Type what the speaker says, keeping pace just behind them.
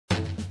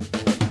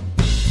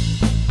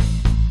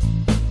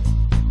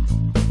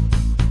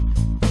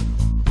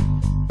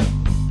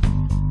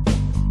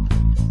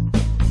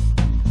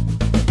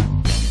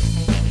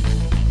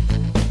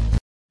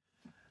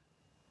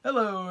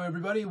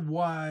everybody,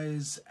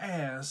 Wise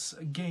Ass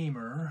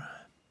Gamer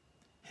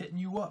hitting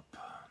you up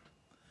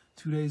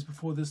 2 days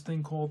before this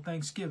thing called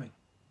Thanksgiving.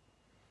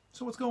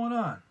 So what's going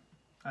on?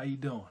 How you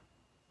doing?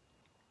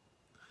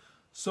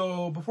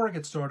 So before I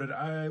get started,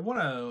 I want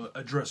to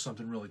address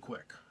something really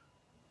quick.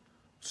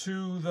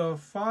 To the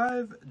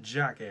 5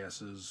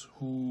 jackasses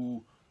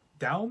who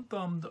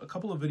down-thumbed a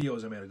couple of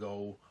videos I made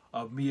ago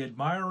of me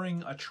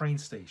admiring a train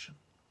station.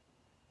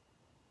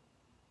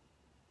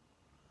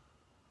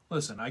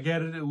 Listen, I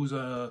get it. It was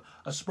a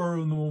spur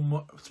of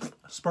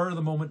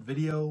the moment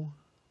video,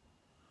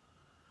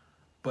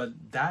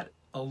 but that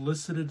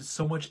elicited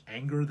so much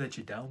anger that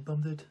you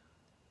down-thumbed it.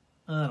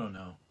 I don't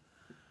know.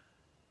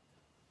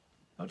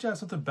 Don't you have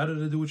something better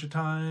to do with your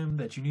time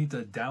that you need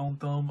to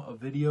down-thumb a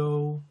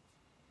video?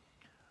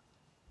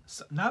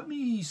 Not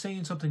me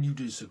saying something you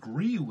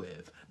disagree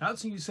with.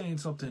 Not you saying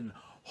something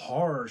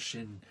harsh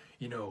and,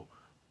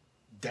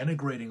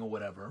 denigrating or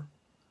whatever.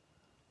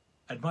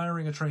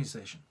 Admiring a train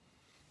station.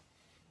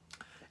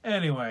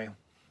 Anyway,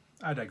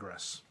 I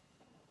digress.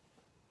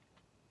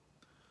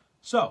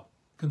 So,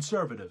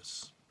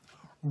 conservatives,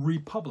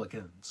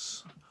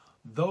 Republicans,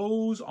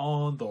 those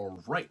on the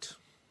right.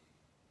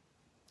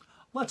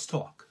 Let's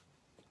talk.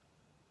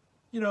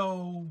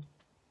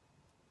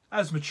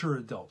 As mature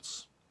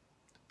adults.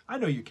 I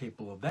know you're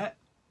capable of that.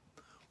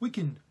 We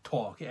can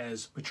talk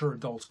as mature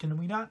adults, can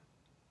we not?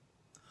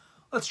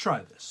 Let's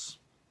try this.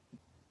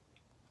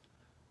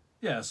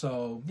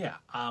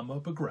 I'm a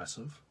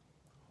progressive,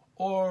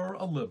 or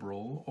a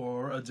liberal,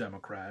 or a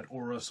Democrat,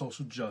 or a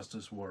social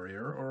justice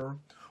warrior, or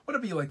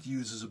whatever you like to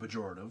use as a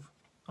pejorative.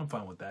 I'm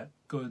fine with that.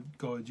 Go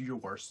do your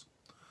worst.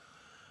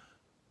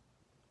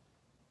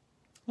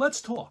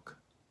 Let's talk.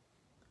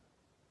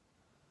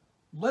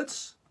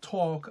 Let's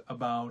talk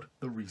about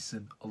the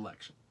recent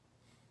election.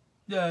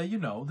 Yeah,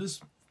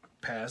 this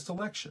past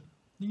election.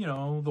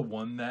 The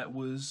one that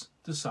was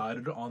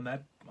decided on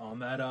that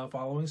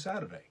following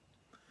Saturday.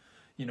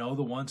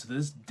 The one to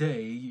this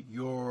day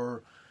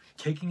you're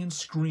kicking and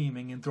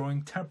screaming and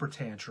throwing temper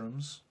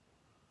tantrums.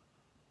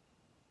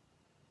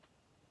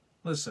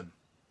 Listen,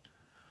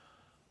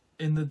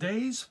 in the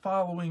days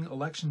following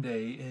Election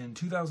Day in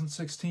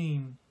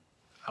 2016,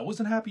 I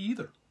wasn't happy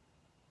either.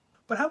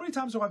 But how many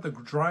times do I have to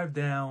drive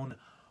down,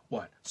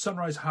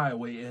 Sunrise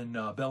Highway in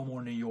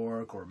Belmore, New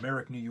York, or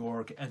Merrick, New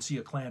York, and see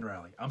a Klan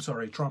rally? I'm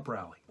sorry, Trump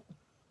rally.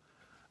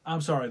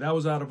 I'm sorry, that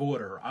was out of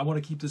order. I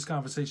want to keep this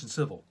conversation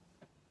civil.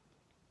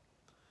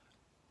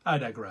 I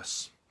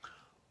digress.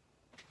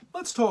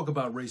 Let's talk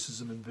about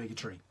racism and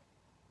bigotry.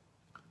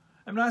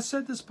 I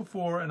said this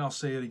before, and I'll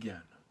say it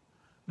again.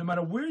 No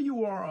matter where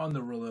you are on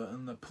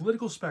the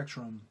political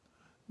spectrum,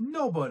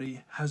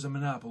 nobody has a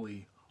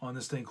monopoly on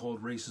this thing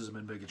called racism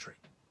and bigotry.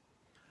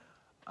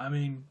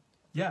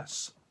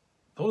 Yes,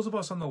 those of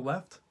us on the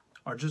left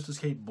are just as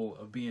capable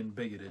of being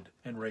bigoted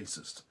and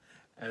racist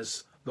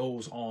as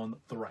those on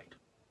the right.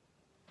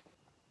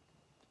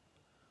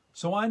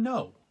 So I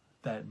know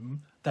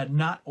that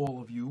not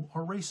all of you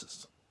are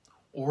racist,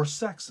 or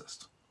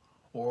sexist,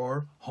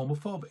 or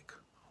homophobic,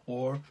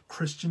 or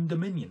Christian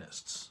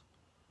dominionists.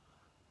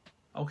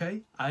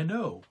 Okay, I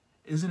know.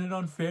 Isn't it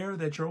unfair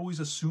that you're always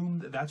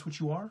assumed that that's what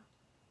you are?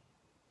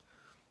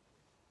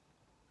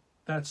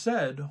 That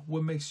said,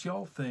 what makes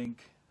y'all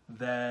think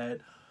that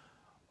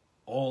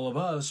all of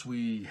us,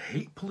 we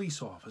hate police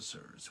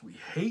officers, we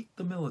hate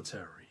the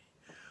military,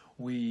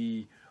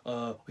 we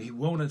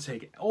want to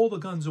take all the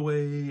guns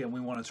away, and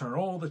we want to turn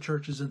all the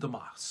churches into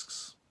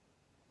mosques?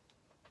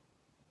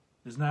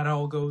 Isn't that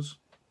how it goes?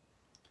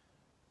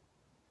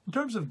 In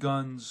terms of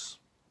guns,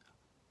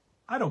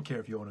 I don't care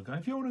if you own a gun.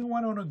 If you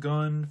want to own a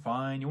gun,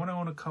 fine. You want to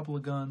own a couple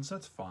of guns,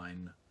 that's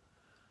fine.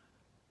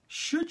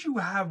 Should you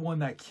have one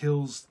that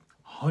kills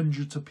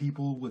hundreds of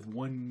people with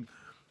one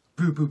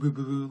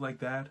boo like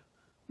that?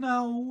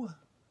 No.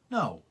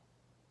 In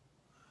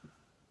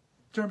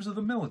terms of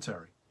the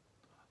military,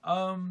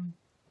 the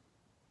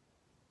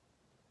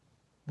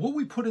money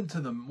we put into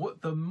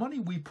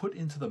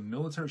the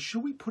military,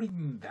 should we put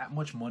in that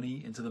much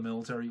money into the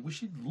military? We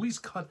should at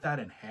least cut that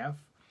in half.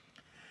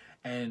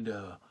 And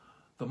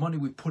the money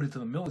we put into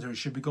the military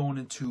should be going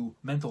into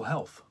mental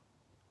health.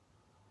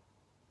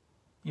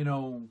 We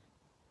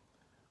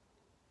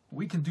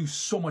can do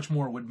so much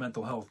more with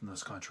mental health in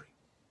this country.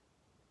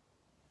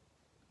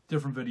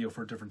 Different video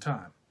for a different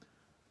time.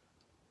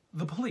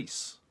 The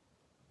police.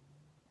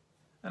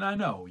 And I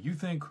know, you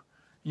think,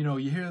 you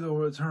hear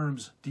the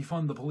terms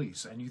defund the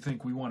police, and you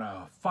think we want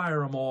to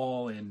fire them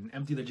all and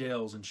empty the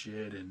jails and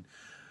shit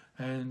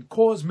and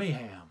cause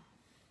mayhem.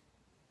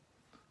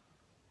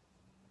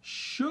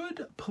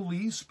 Should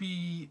police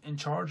be in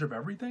charge of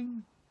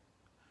everything?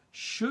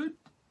 Should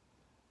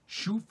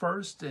shoot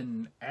first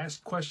and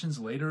ask questions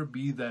later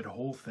be that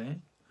whole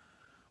thing?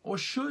 Or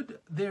should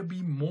there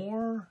be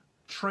more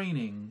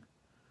training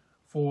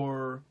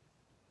for,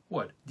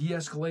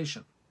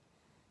 de-escalation?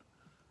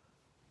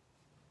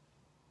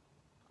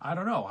 I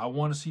don't know. I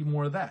want to see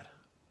more of that.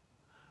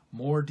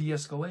 More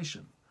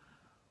de-escalation.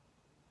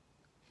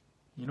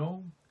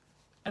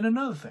 And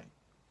another thing.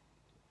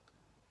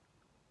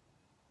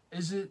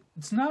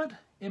 it's not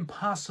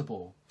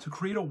impossible to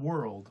create a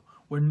world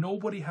where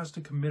nobody has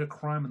to commit a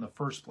crime in the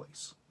first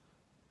place.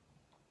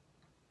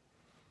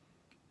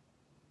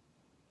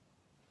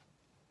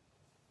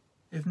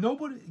 If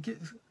nobody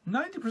gets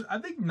 90%, I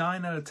think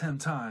 9 out of 10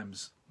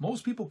 times,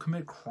 most people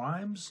commit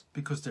crimes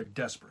because they're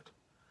desperate.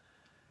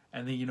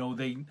 And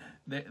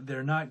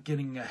they're not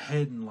getting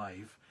ahead in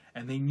life,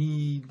 and they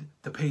need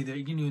to pay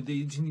they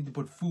just need to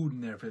put food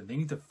in there for them. They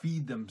need to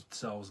feed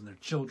themselves and their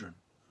children.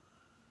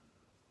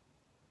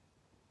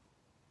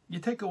 You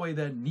take away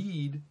that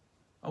need,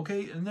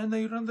 okay, and then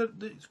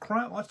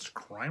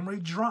crime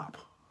rate drop.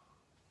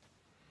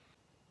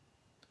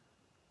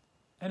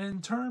 And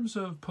in terms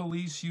of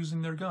police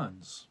using their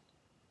guns,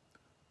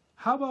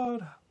 how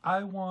about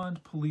I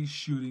want police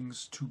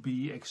shootings to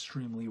be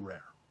extremely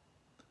rare?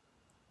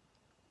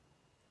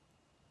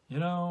 You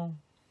know,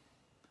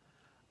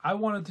 I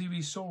want it to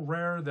be so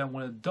rare that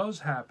when it does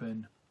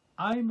happen,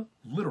 I'm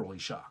literally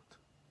shocked.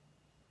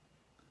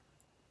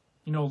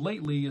 You know,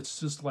 lately it's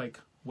just like,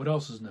 what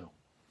else is new?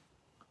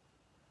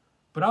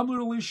 But I'm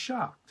literally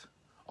shocked.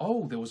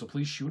 Oh, there was a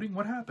police shooting?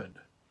 What happened?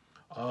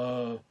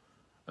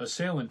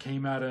 Assailant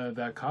came at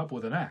that cop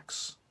with an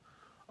axe.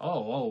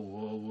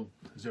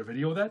 Is there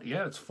video of that?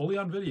 Yeah, it's fully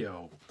on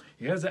video.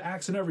 He has the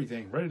axe and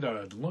everything, ready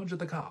to lunge at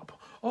the cop.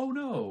 Oh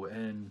no,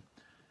 and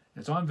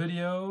it's on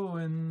video,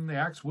 and the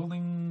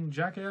axe-wielding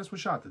jackass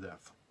was shot to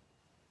death.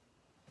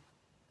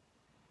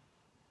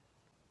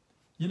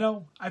 You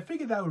know, I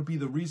figured that would be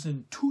the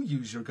reason to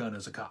use your gun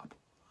as a cop.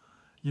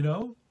 You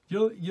know,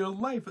 your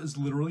life is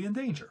literally in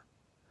danger.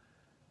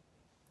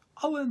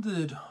 I'll end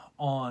it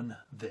on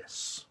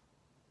this.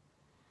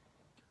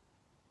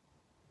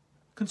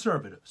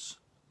 Conservatives,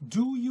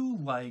 do you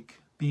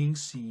like being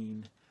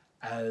seen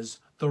as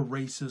the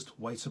racist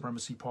white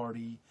supremacy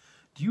party?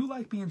 Do you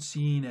like being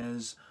seen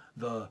as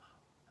the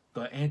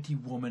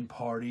anti-woman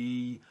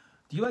party?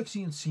 Do you like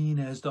being seen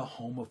as the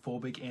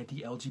homophobic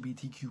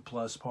anti-LGBTQ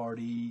plus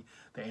party,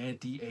 the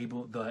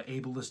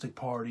ableistic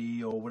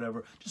party, or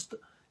whatever?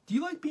 Do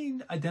you like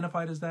being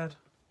identified as that?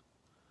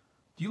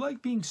 Do you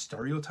like being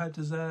stereotyped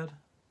as that?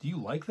 Do you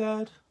like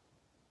that?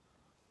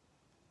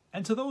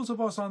 And to those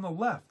of us on the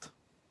left,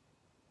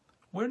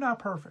 we're not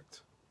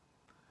perfect.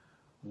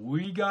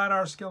 We got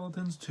our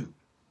skeletons too.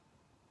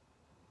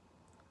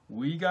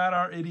 We got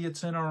our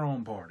idiots in our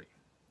own party.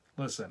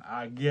 Listen,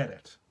 I get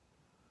it.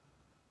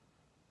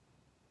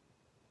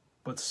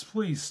 But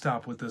please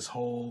stop with this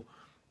whole,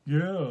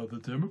 yeah, the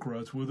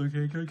Democrats were the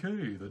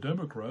KKK. The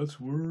Democrats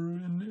were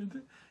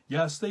in...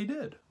 Yes, they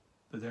did.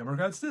 The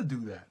Democrats did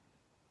do that.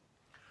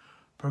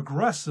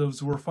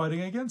 Progressives were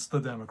fighting against the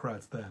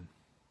Democrats then.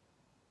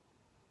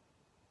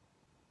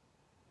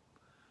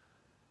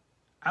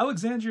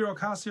 Alexandria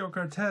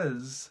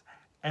Ocasio-Cortez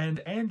and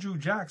Andrew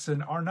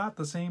Jackson are not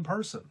the same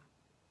person.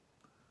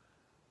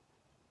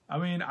 I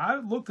mean, I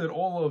looked at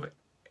all of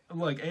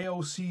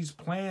AOC's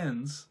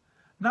plans.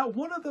 Not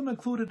one of them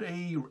included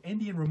a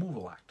Indian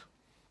Removal Act.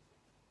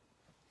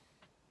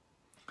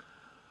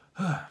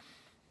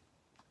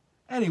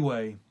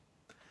 Anyway,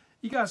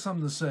 you got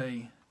something to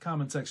say?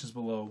 Comment sections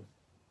below.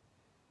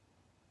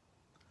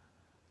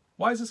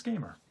 Wisest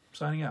Gamer,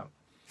 signing out.